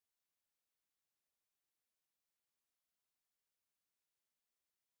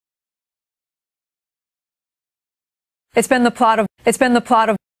It's been the plot of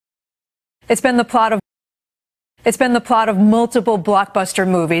multiple blockbuster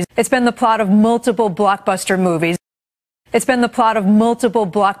movies. It's been the plot of multiple blockbuster movies. It's been the plot of multiple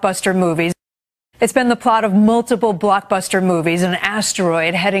blockbuster movies. It's been the plot of multiple blockbuster movies. An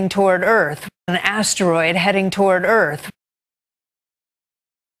asteroid heading toward Earth. An asteroid heading toward Earth.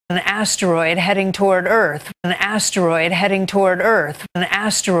 An asteroid heading toward Earth. An asteroid heading toward Earth. An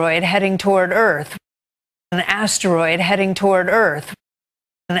asteroid heading toward Earth. An asteroid heading toward Earth.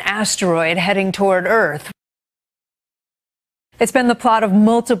 An asteroid heading toward Earth. It's been the plot of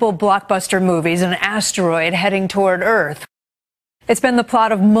multiple blockbuster movies. An asteroid heading toward Earth. It's been the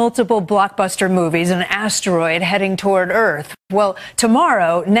plot of multiple blockbuster movies. An asteroid heading toward Earth. Well,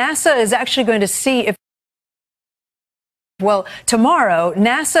 tomorrow, NASA is actually going to see if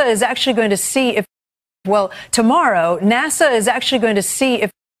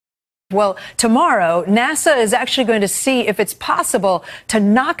tomorrow, NASA is actually going to see if it's possible to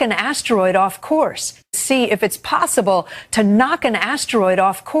knock an asteroid off course. See if it's possible to knock an asteroid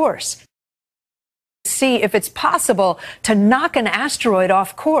off course. See if it's possible to knock an asteroid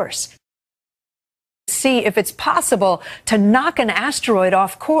off course. See if it's possible to knock an asteroid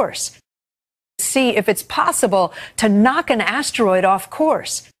off course. See if it's possible to knock an asteroid off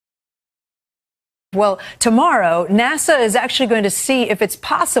course. Well, tomorrow, NASA is actually going to see if it's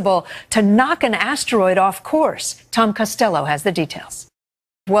possible to knock an asteroid off course. Tom Costello has the details.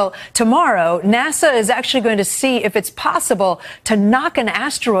 Well, tomorrow, NASA is actually going to see if it's possible to knock an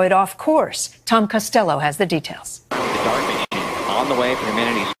asteroid off course. Tom Costello has the details. The DART mission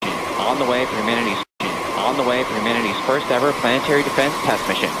on the way for humanity's first ever planetary defense test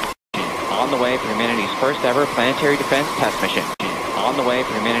mission. On the way for humanity's first ever planetary defense test mission. On the way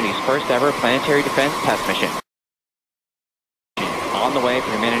for humanity's first ever planetary defense test mission. On the way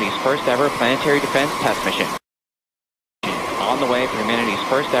for humanity's first ever planetary defense test mission. On the way for humanity's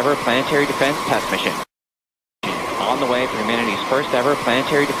first ever planetary defense test mission. On the way for humanity's first ever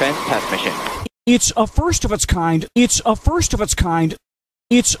planetary defense test mission. It's a first of its kind. It's a first of its kind.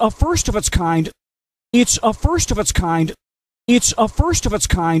 It's a first of its kind. It's a first of its kind. It's a first of its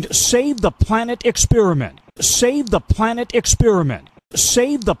kind. Save the planet experiment. Save the planet experiment.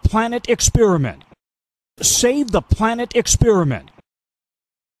 Save the planet experiment. Save the planet experiment.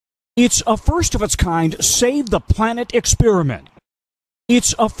 It's a first of its kind. Save the planet experiment.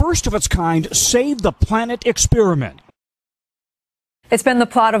 It's a first of its kind. Save the planet experiment. It's been the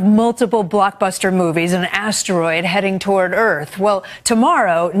plot of multiple blockbuster movies. An asteroid heading toward Earth. Well,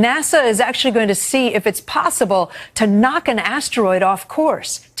 tomorrow, NASA is actually going to see if it's possible to knock an asteroid off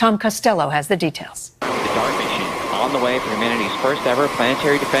course. Tom Costello has the details. The DART mission on the way for humanity's first ever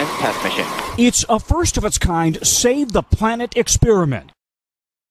planetary defense test mission. It's a first of its kind. Save the planet experiment.